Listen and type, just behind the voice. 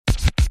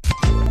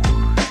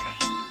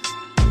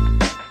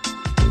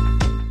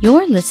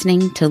You're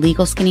listening to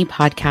Legal Skinny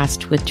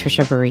Podcast with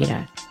Trisha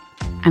Burita.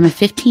 I'm a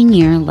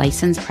 15-year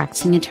licensed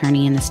practicing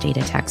attorney in the state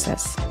of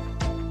Texas.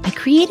 I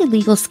created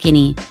Legal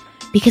Skinny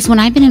because when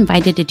I've been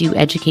invited to do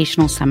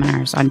educational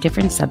seminars on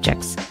different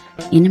subjects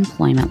in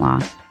employment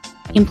law,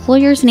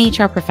 employers and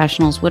HR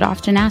professionals would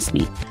often ask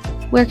me,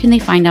 where can they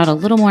find out a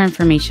little more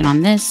information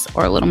on this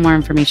or a little more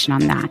information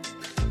on that?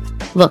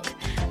 Look,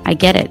 I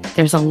get it.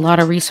 There's a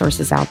lot of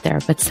resources out there,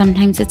 but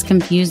sometimes it's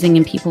confusing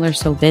and people are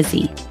so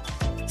busy.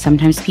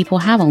 Sometimes people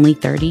have only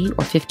 30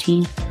 or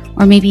 15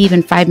 or maybe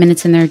even 5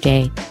 minutes in their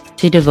day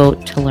to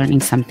devote to learning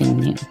something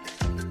new.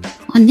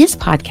 On this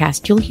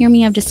podcast, you'll hear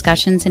me have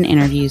discussions and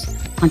interviews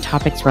on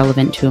topics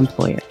relevant to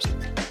employers.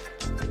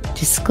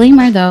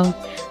 Disclaimer though,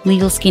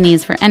 Legal Skinny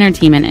is for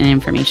entertainment and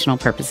informational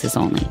purposes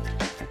only,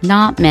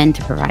 not meant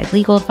to provide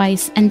legal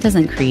advice and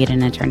doesn't create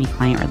an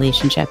attorney-client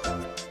relationship.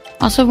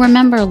 Also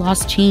remember,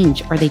 laws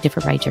change or they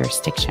differ by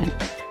jurisdiction.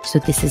 So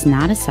this is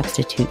not a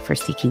substitute for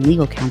seeking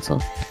legal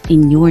counsel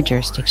in your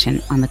jurisdiction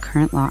on the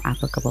current law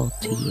applicable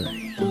to you.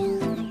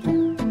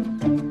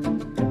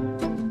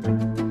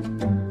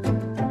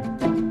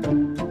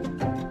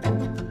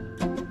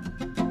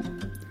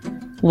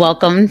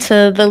 Welcome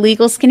to the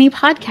Legal Skinny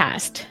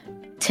Podcast.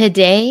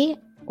 Today,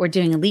 we're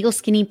doing a Legal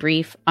Skinny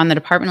brief on the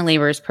Department of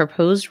Labor's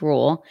proposed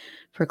rule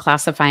for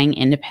classifying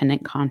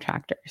independent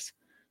contractors.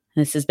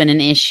 This has been an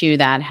issue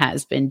that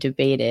has been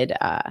debated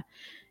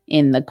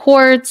in the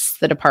courts.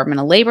 The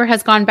Department of Labor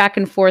has gone back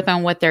and forth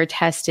on what their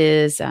test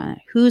is,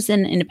 who's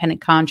an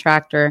independent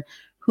contractor,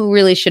 who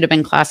really should have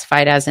been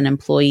classified as an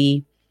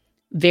employee.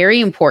 Very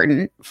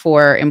important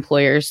for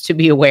employers to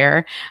be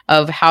aware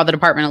of how the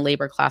Department of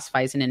Labor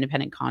classifies an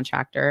independent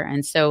contractor.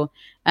 And so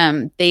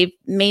they've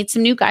made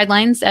some new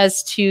guidelines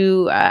as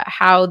to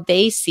how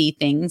they see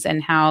things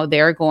and how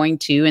they're going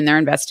to, in their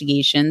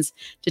investigations,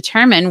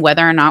 determine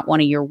whether or not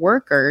one of your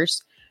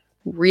workers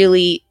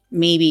really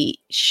maybe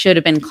should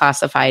have been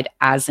classified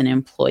as an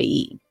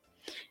employee.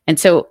 And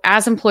so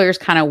as employers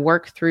kind of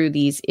work through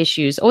these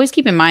issues, always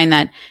keep in mind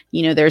that,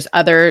 there's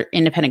other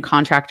independent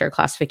contractor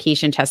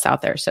classification tests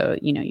out there. So,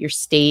 your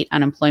state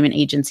unemployment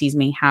agencies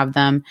may have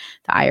them.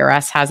 The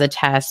IRS has a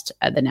test.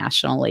 The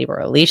National Labor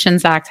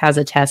Relations Act has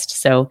a test.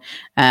 So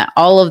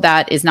all of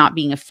that is not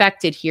being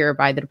affected here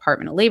by the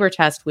Department of Labor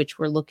test, which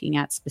we're looking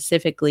at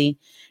specifically,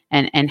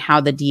 and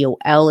how the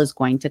DOL is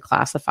going to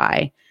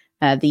classify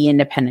the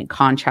independent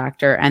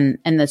contractor and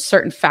the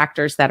certain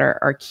factors that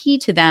are key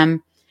to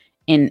them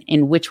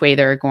in which way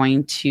they're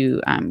going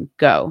to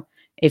go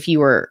if you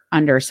were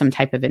under some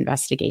type of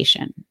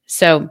investigation.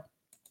 So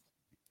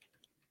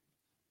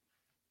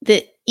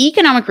the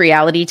economic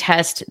reality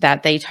test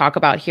that they talk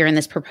about here in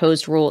this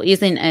proposed rule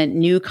isn't a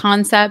new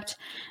concept.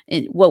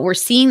 What we're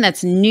seeing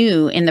that's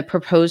new in the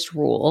proposed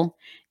rule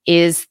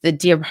is the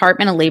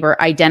Department of Labor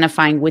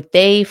identifying what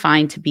they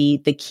find to be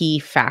the key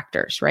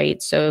factors,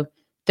 right? So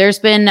there's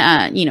been,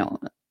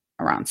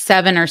 around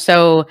 7 or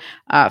so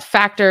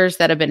factors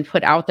that have been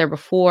put out there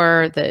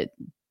before,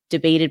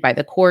 debated by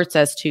the courts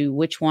as to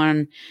which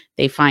one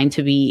they find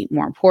to be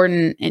more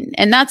important.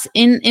 And that's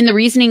in the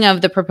reasoning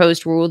of the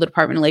proposed rule. The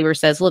Department of Labor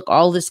says, look,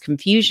 all this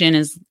confusion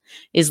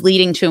is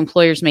leading to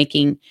employers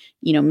making,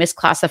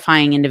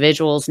 misclassifying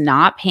individuals,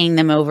 not paying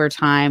them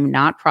overtime,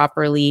 not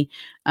properly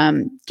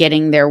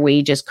getting their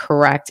wages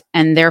correct.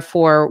 And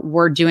therefore,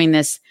 we're doing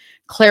this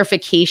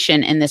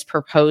clarification in this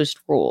proposed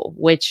rule,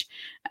 which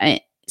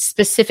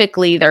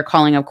specifically, they're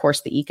calling, of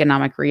course, the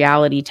economic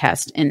reality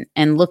test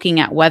and looking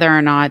at whether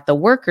or not the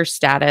worker's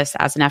status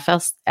as an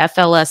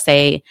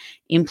FLSA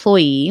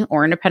employee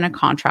or independent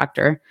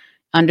contractor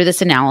under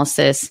this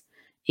analysis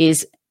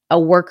is a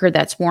worker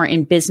that's more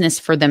in business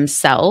for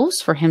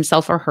themselves, for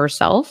himself or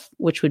herself,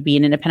 which would be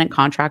an independent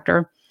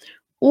contractor,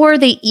 or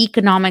they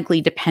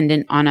economically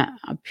dependent on a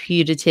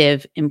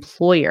putative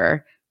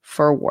employer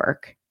for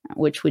work,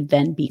 which would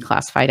then be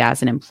classified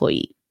as an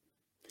employee.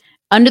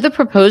 Under the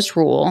proposed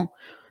rule,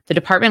 the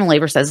Department of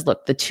Labor says,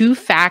 look, the two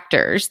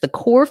factors, the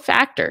core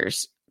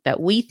factors that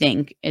we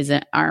think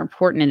are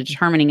important in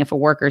determining if a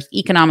worker is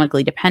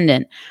economically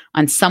dependent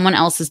on someone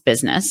else's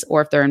business or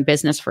if they're in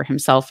business for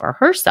himself or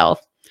herself,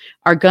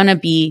 are going to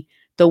be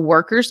the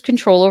worker's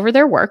control over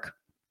their work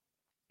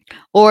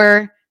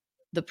or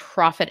the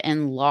profit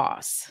and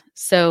loss.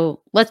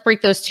 So let's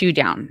break those two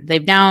down.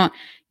 They've now,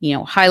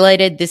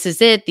 highlighted, this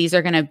is it. These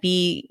are going to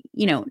be,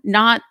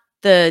 not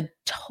the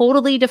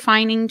totally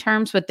defining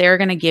terms, but they're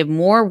going to give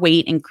more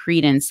weight and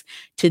credence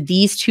to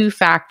these two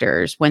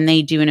factors when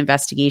they do an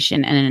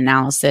investigation and an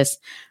analysis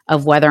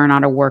of whether or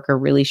not a worker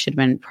really should have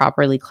been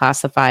properly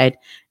classified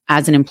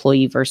as an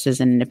employee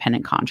versus an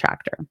independent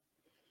contractor.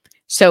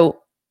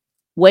 So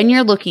when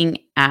you're looking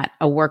at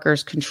a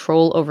worker's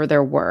control over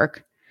their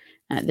work,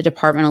 the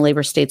Department of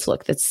Labor states,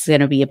 look, that's going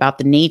to be about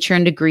the nature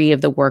and degree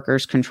of the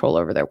worker's control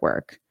over their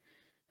work.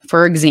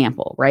 For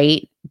example,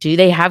 right? Do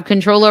they have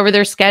control over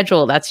their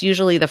schedule? That's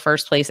usually the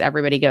first place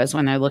everybody goes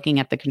when they're looking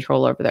at the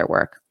control over their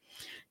work.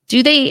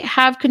 Do they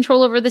have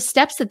control over the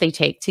steps that they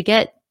take to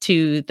get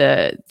to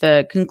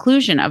the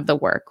conclusion of the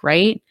work,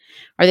 right?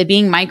 Are they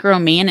being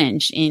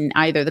micromanaged in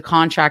either the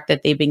contract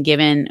that they've been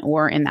given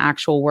or in the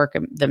actual work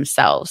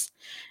themselves?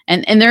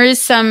 And there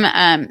is some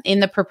in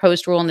the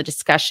proposed rule in the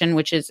discussion,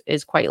 which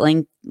is quite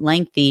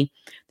lengthy.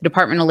 The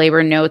Department of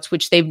Labor notes,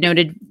 which they've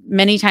noted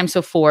many times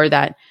before,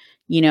 that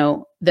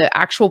the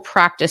actual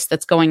practice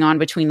that's going on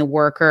between the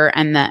worker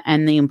and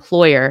the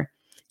employer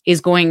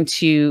is going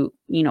to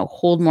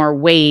hold more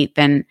weight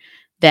than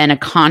a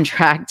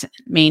contract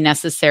may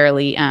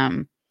necessarily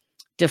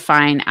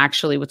define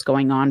actually what's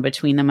going on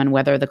between them and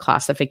whether the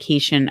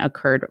classification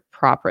occurred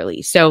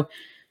properly. So,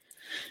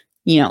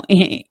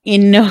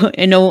 in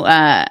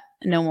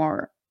no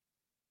more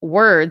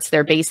words,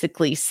 they're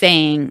basically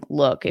saying,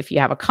 look, if you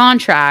have a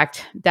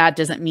contract, that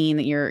doesn't mean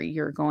that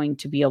you're going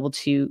to be able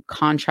to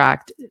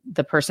contract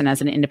the person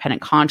as an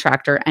independent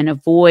contractor and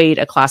avoid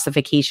a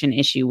classification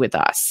issue with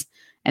us.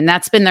 And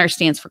that's been their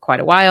stance for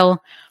quite a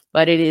while,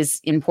 but it is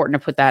important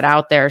to put that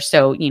out there.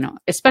 So,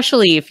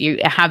 especially if you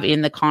have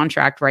in the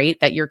contract, right,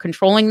 that you're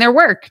controlling their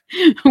work,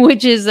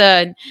 which is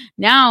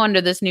now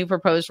under this new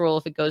proposed rule,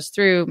 if it goes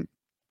through,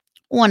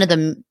 one of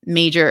the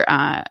major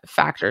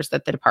factors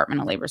that the Department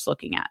of Labor is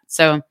looking at.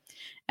 So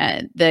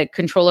the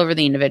control over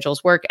the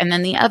individual's work, and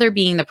then the other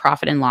being the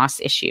profit and loss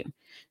issue.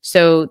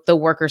 So the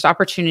worker's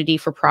opportunity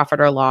for profit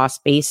or loss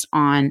based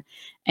on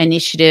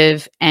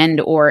initiative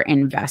and or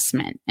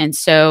investment. And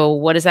so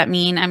what does that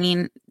mean? I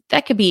mean,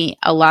 that could be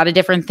a lot of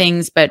different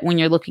things, but when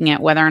you're looking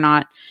at whether or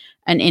not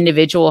an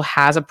individual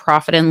has a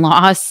profit and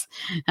loss,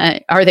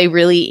 are they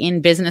really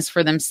in business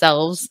for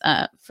themselves?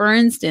 For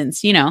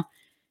instance,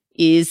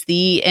 is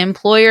the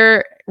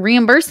employer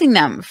reimbursing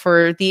them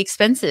for the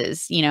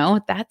expenses?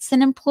 That's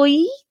an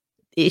employee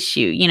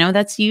issue.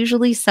 That's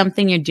usually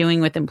something you're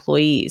doing with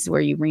employees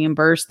where you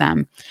reimburse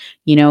them,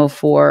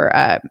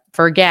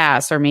 for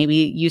gas or maybe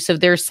use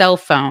of their cell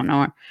phone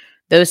or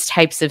those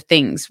types of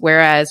things.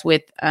 Whereas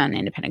with an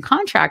independent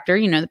contractor,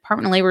 the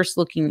Department of Labor is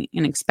looking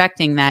and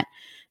expecting that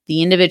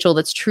the individual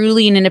that's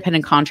truly an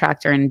independent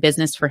contractor in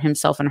business for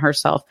himself and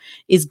herself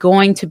is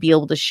going to be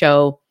able to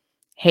show,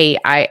 hey,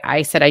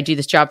 I said I do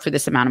this job for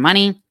this amount of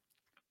money.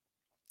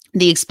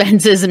 The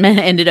expenses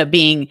ended up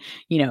being,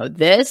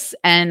 this,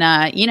 and,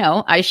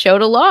 I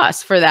showed a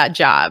loss for that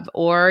job,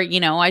 or,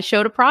 I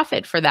showed a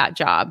profit for that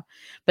job,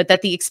 but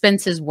that the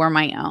expenses were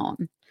my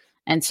own.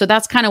 And so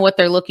that's kind of what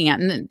they're looking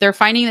at. And they're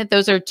finding that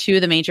those are two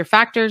of the major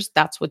factors.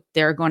 That's what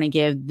they're going to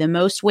give the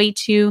most weight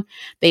to.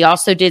 They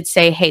also did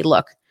say, hey,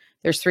 look,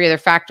 there's three other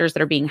factors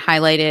that are being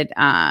highlighted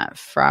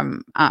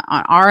from on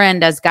our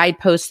end as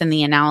guideposts in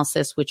the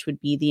analysis, which would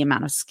be the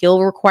amount of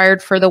skill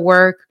required for the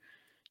work.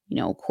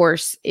 Of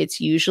course, it's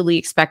usually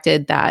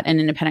expected that an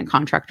independent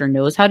contractor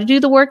knows how to do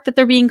the work that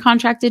they're being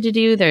contracted to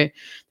do. There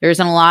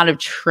isn't a lot of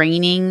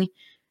training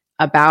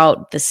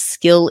about the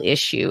skill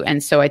issue.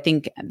 And so I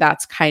think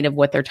that's kind of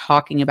what they're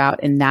talking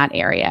about in that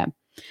area.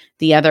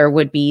 The other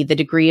would be the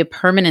degree of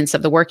permanence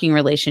of the working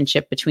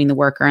relationship between the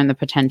worker and the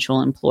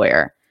potential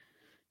employer.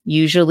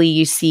 Usually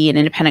you see an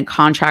independent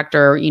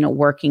contractor,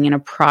 working in a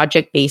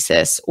project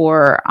basis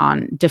or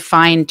on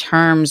defined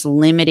terms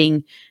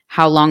limiting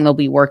how long they'll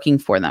be working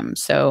for them.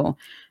 So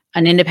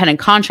an independent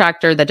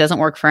contractor that doesn't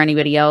work for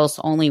anybody else,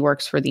 only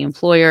works for the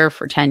employer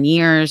for 10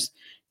 years,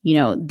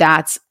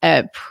 that's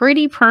a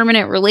pretty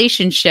permanent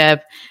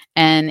relationship.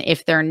 And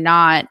if they're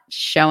not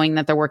showing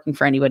that they're working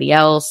for anybody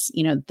else,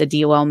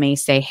 the DOL may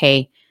say,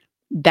 hey,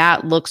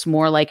 that looks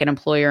more like an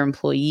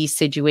employer-employee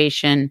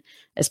situation,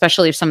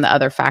 especially if some of the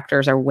other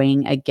factors are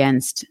weighing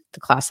against the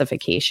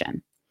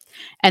classification.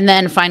 And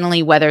then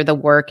finally, whether the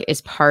work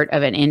is part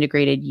of an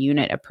integrated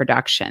unit of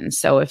production.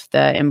 So if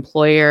the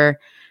employer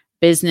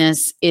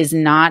business is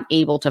not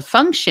able to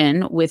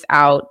function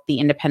without the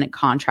independent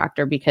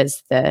contractor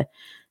because the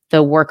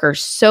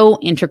worker's so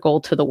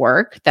integral to the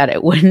work that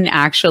it wouldn't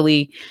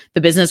actually,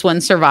 the business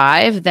wouldn't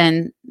survive,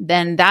 then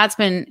that's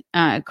been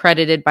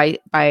credited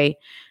by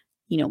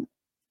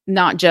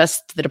not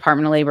just the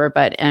Department of Labor,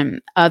 but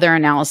other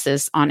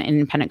analysis on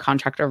independent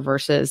contractor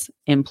versus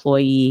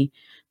employee,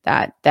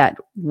 that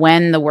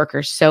when the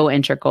worker's so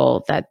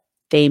integral that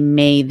they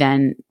may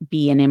then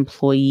be an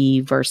employee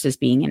versus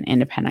being an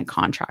independent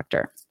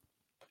contractor.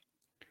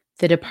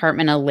 The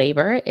Department of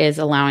Labor is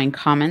allowing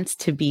comments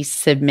to be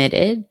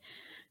submitted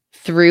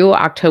through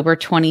October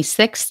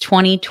 26,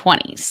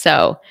 2020.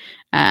 So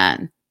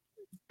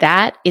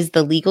that is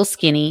the legal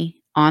skinny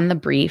on the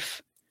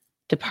brief.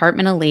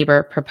 Department of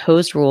Labor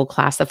proposed rule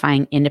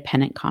classifying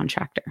independent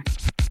contractor.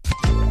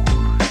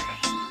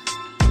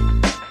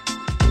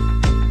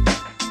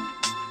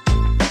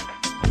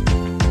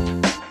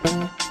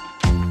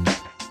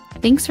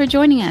 Thanks for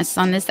joining us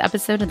on this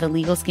episode of the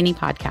Legal Skinny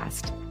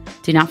Podcast.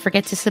 Do not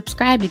forget to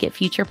subscribe to get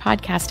future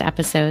podcast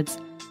episodes.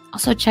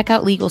 Also, check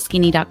out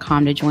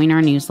LegalSkinny.com to join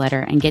our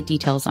newsletter and get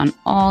details on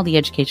all the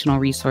educational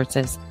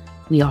resources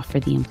we offer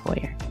the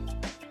employer.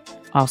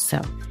 Also,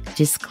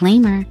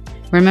 disclaimer,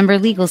 remember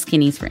Legal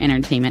Skinny is for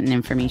entertainment and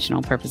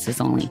informational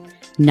purposes only,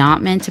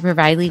 not meant to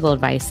provide legal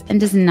advice, and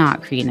does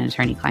not create an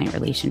attorney-client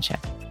relationship.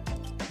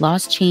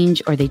 Laws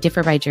change or they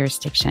differ by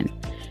jurisdiction.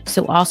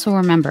 So also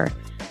remember,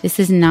 this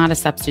is not a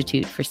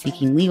substitute for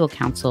seeking legal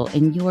counsel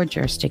in your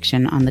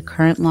jurisdiction on the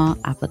current law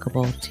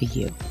applicable to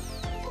you.